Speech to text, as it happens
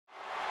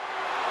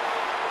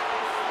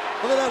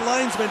Look at that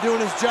linesman doing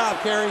his job,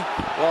 Kerry.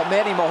 Well,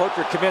 Manny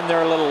Malhotra came in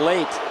there a little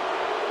late.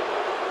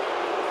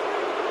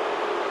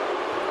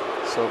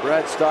 So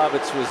Brad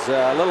Stovitz was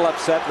a little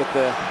upset with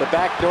the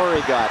back door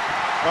he got.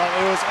 Well,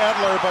 it was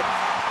Edler, but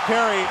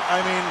Kerry,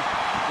 I mean,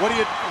 what do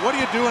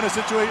you do in a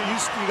situation?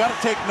 You got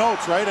to take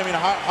notes, right? I mean,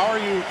 how are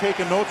you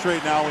taking notes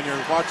right now when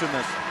you're watching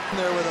this?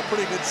 There with a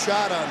pretty good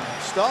shot on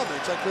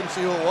Stovitz. I couldn't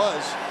see who it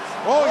was.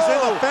 Oh, he's in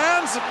the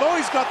fans. Oh,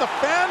 he's got the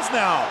fans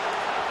now.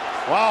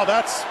 Wow,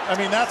 I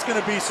mean, that's going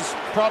to be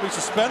probably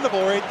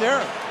suspendable right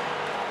there.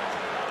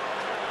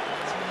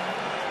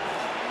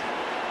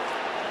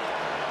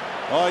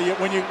 Oh,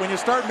 when you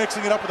start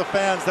mixing it up with the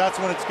fans, that's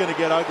when it's going to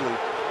get ugly.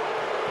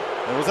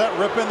 And was that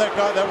Rypien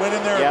that went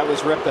in there? Yeah, it was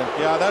Rypien.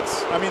 Yeah,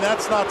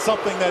 that's not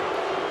something that.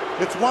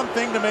 It's one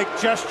thing to make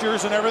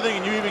gestures and everything,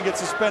 and you even get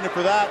suspended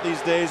for that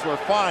these days. We're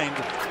fined.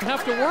 You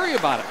have to worry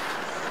about it.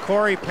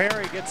 Corey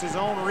Perry gets his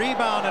own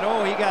rebound, and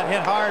oh, he got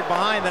hit hard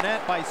behind the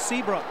net by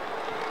Seabrook.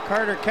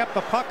 Carter kept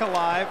the puck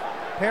alive.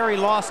 Perry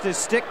lost his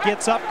stick,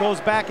 gets up, goes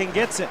back and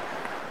gets it.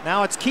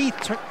 Now it's Keith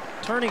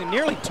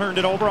nearly turned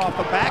it over off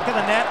the back of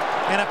the net,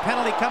 and a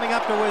penalty coming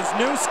up to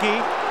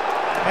Wisniewski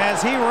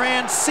as he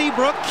ran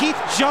Seabrook. Keith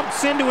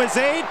jumps into his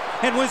aid,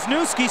 and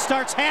Wisniewski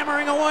starts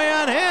hammering away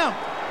on him.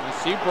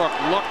 Seabrook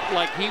looked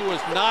like he was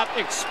not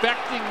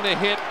expecting the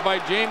hit by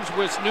James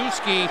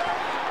Wisniewski.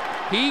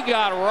 He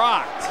got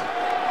rocked.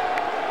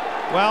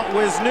 Well,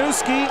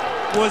 Wisniewski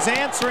was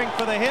answering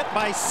for the hit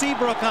by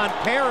Seabrook on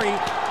Perry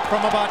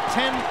from about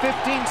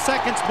 10-15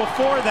 seconds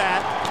before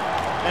that.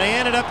 And he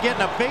ended up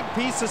getting a big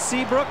piece of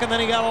Seabrook, and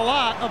then he got a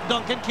lot of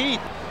Duncan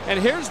Keith. And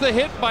here's the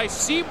hit by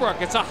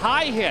Seabrook. It's a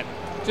high hit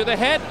to the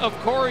head of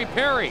Corey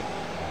Perry.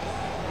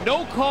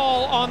 No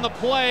call on the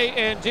play,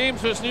 and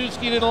James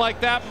Wisniewski didn't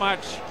like that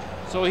much.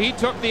 So he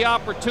took the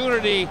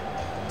opportunity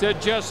to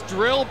just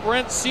drill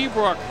Brent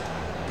Seabrook.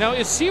 Now,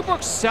 is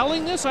Seabrook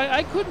selling this?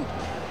 I couldn't.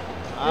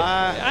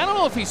 I don't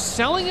know if he's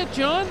selling it,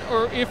 John,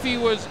 or if he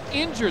was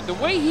injured. The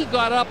way he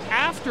got up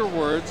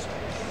afterwards,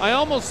 I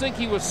almost think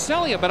he was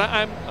selling it, but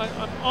I'm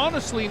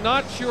honestly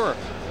not sure.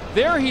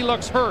 There he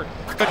looks hurt.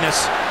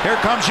 Goodness, here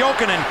comes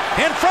Jokinen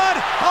in front,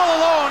 all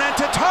alone, and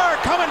Tatar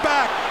coming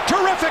back.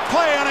 Terrific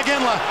play on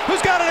Iginla,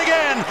 who's got it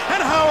again,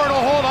 and Howard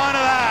will hold on to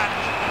that.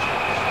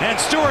 And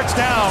Stewart's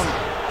down.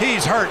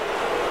 He's hurt.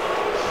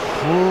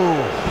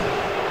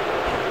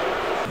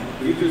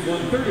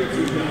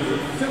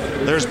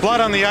 There's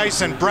blood on the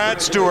ice, and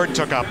Brad Stewart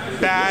took a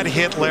bad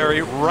hit,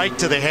 Larry, right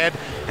to the head,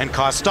 and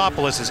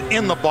Kostopoulos is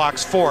in the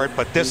box for it,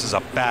 but this is a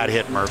bad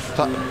hit, Murph.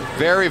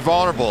 Very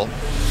vulnerable,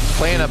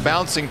 playing a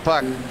bouncing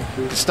puck.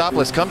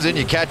 Kostopoulos comes in,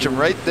 you catch him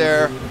right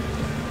there,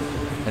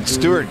 and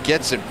Stewart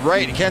gets it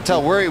right. You can't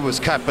tell where he was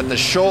cut, but the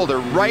shoulder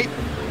right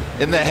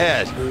in the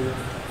head.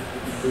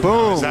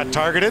 Boom. Is that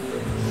targeted?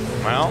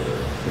 Well,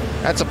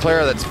 that's a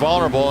player that's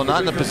vulnerable and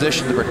not in a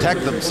position to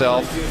protect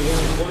themselves.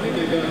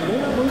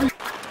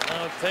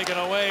 Now it's taken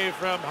away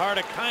from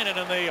Hardikainen,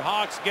 and the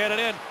Hawks get it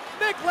in.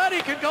 Nick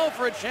Leddy can go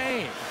for a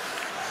change.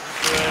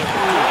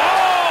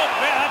 Oh,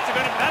 man,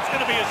 that's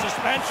going to be a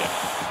suspension.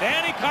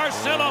 Danny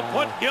Carcillo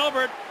put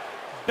Gilbert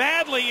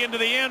badly into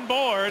the end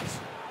boards,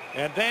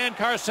 and Dan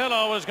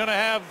Carcillo is going to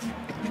have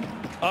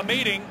a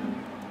meeting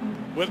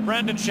with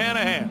Brendan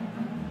Shanahan.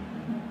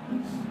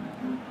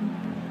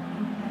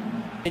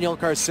 Daniel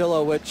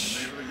Carcillo,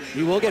 which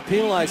he will get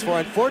penalized for.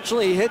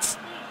 Unfortunately, he hits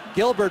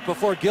Gilbert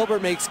before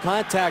Gilbert makes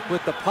contact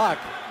with the puck.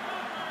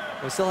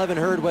 We still haven't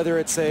heard whether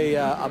it's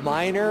a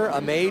minor,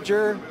 a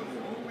major.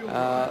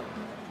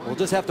 We'll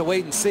just have to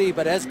wait and see.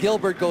 But as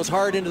Gilbert goes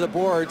hard into the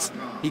boards,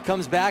 he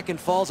comes back and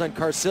falls on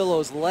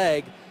Carcillo's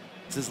leg.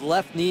 It's his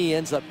left knee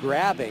ends up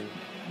grabbing.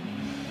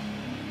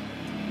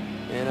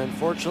 And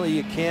unfortunately,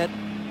 you can't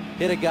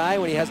hit a guy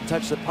when he hasn't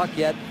touched the puck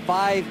yet.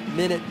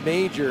 5-minute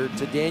major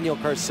to Daniel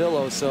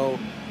Carcillo. So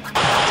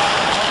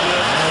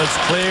it's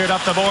cleared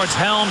up the boards.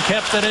 Helm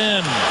kept it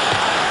in.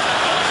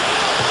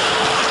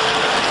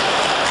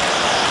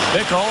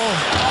 Bickle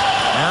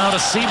now to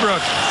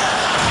Seabrook.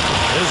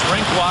 His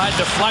rink wide,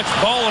 deflects,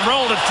 ball and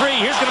rolled at 3.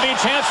 Here's going to be a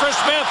chance for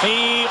Smith.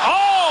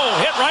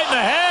 Hit right in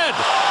the head.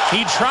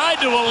 He tried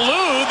to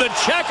elude the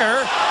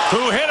checker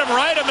who hit him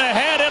right in the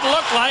head, it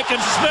looked like, and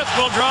Smith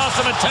will draw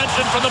some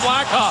attention from the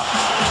Blackhawks.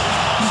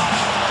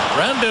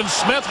 Brendan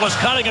Smith was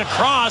cutting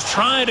across,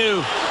 trying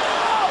to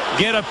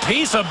get a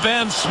piece of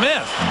Ben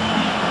Smith.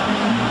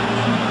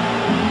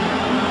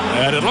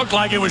 And it looked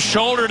like it was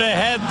shoulder to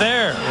head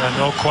there. Yeah,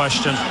 no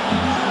question.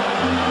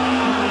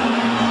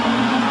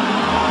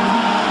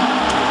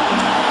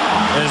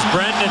 As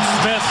Brendan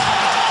Smith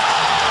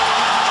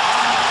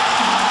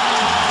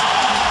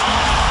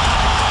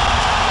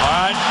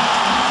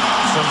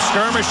some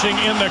skirmishing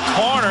in the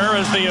corner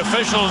as the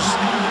officials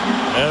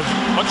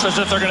looks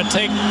as if they're going to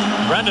take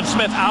Brendan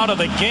Smith out of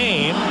the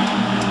game.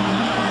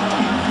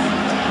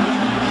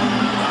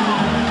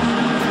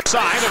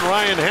 Side, and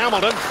Ryan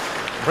Hamilton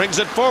brings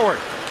it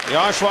forward.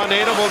 The Oshawa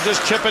native will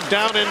just chip it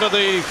down into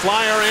the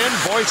flyer end.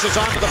 Boyce is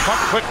onto the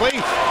puck quickly.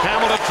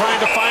 Hamilton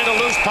trying to find a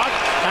loose puck,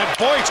 and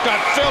Boyce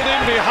got filled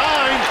in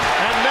behind,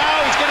 and now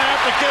he's going to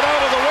have to get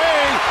out of the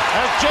way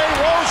as Jay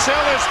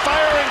Rosehill is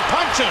firing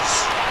punches.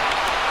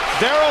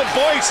 Darryl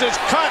Boyce is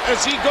cut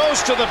as he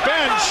goes to the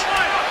bench,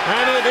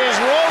 and it is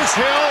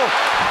Rosehill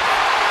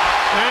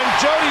and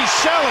Jody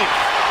Shelley.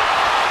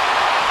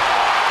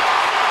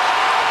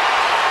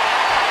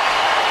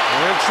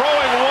 And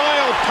throwing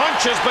wild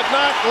punches, but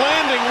not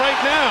landing right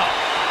now.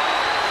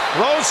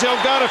 Rosehill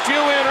got a few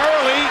in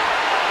early.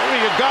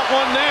 Maybe you got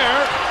one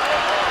there.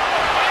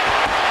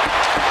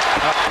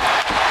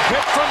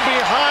 Hit from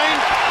behind,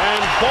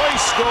 and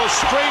Boyce goes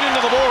straight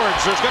into the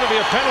boards. There's going to be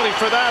a penalty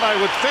for that, I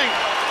would think.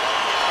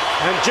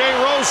 And Jay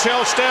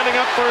Rosehill standing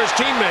up for his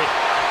teammate.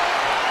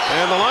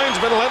 And the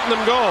linesman letting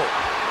them go.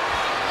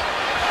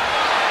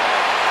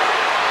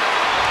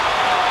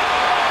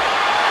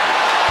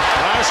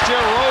 Last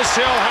year,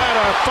 Rosehill had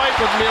a fight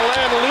with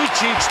Milan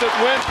Lucic that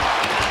went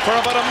for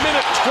about 1:20,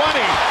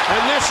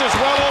 and this is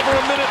well over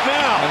a minute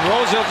now. And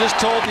Rosehill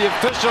just told the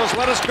officials,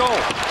 let us go.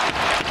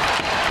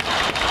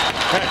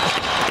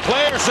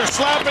 Players are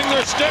slapping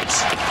their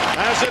sticks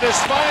as it is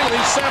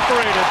finally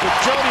separated, but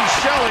Jody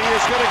Shelley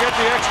is going to get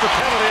the extra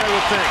penalty, I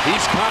would think.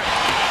 He's cut.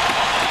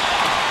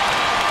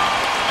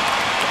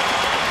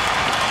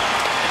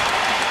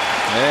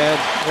 And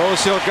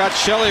Rosehill got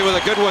Shelley with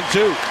a good one,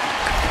 too.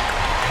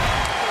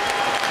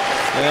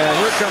 And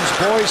here comes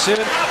Boyce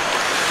in.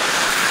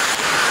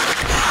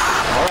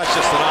 Oh, that's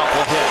just an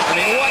awful hit. I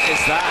mean, what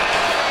is that?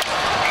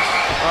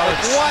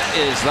 What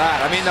is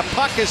that? I mean, the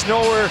puck is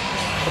nowhere.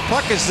 The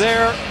puck is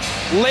there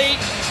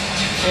late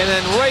and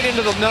then right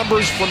into the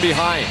numbers from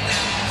behind.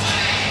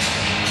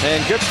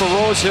 And good for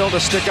Rosehill to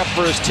stick up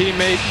for his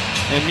teammate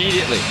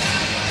immediately.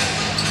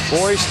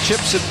 Boyce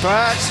chips it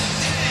back.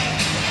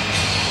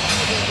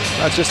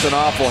 That's just an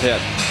awful hit.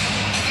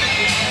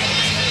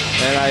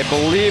 And I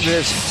believe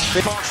his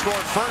Hawks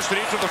scored first in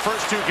each of the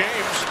first two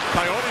games.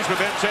 Coyotes would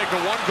then take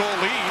a one-goal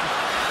lead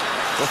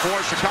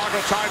before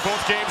Chicago tied both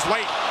games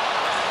late.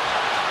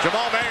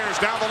 Jamal Mayers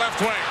down the left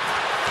wing.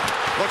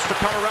 Looks to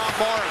cut around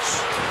Morris.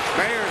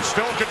 Mayers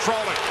still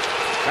controlling.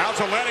 Now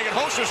to Lenny, and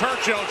Hosa's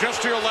hurt, Joe, just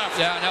to your left.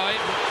 Yeah, no,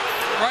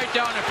 right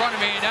down in front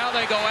of me. Now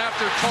they go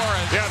after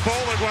Torres. Yeah,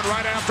 Bollig went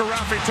right after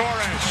Raffi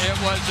Torres. It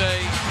was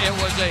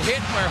a hit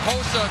where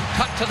Hosa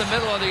cut to the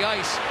middle of the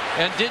ice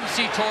and didn't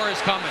see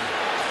Torres coming.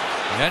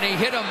 And he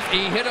hit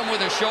him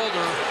with a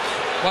shoulder,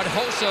 but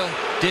Hosa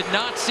did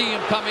not see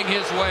him coming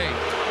his way.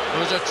 It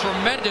was a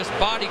tremendous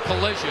body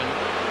collision,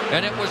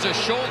 and it was a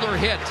shoulder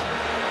hit.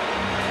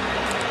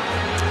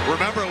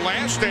 Remember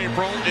last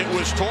April, it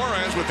was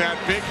Torres with that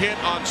big hit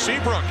on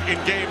Seabrook in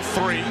Game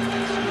 3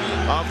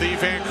 of the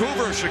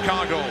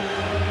Vancouver-Chicago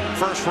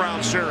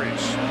first-round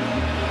series.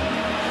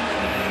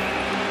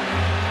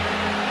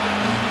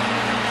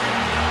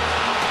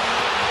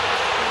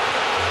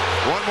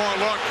 One more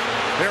look.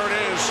 There it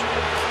is.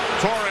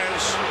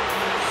 Torres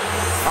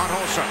on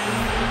Hosa.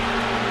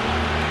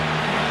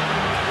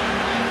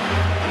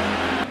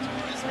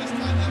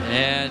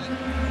 And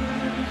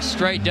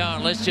straight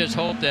down. Let's just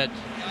hope that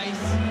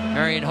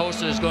Marian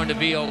Hosa is going to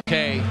be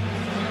okay.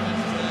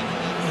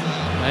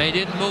 And he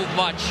didn't move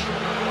much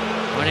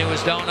when he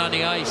was down on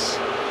the ice.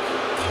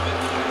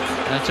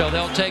 And so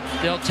they'll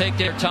take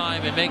their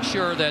time and make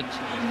sure that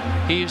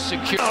he is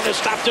secure. Is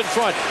stopped in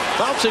front.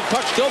 Bouncing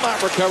puck still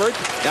not recovered.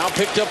 Now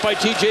picked up by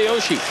TJ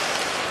Oshie.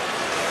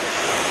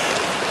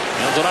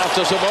 Hands it off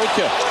to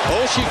Samoka.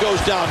 Oshie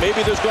goes down.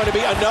 Maybe there's going to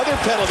be another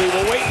penalty.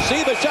 We'll wait and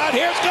see. The shot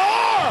here.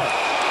 Score!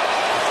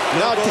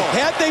 Now,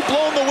 had they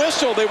blown the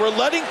whistle, they were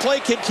letting play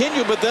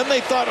continue, but then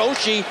they thought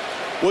Oshie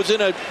was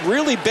in a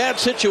really bad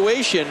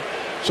situation.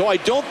 So I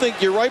don't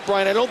think you're right,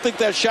 Brian. I don't think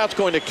that shot's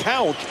going to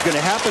count. It's going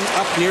to happen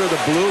up near the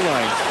blue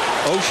line.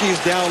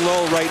 Oshie's down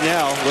low right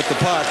now with the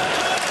puck.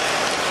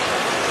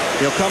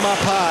 He'll come up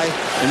high,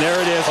 and there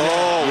it is.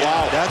 Oh,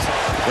 yeah, wow.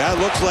 That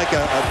looks like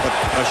a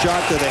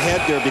shot to the head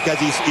there because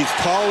he's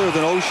taller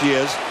than Oshie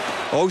is.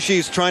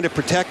 Oshie's trying to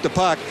protect the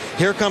puck.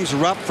 Here comes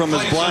Rupp from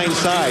his blind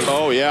side.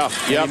 Oh, yeah.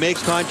 He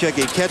makes contact.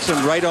 He gets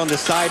him right on the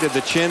side of the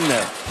chin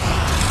there.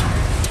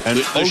 And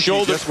the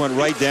shoulder just went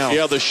right down.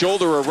 Yeah, the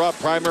shoulder of Rupp,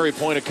 primary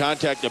point of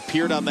contact,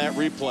 appeared on that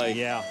replay.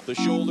 Yeah. The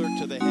shoulder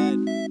to the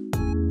head.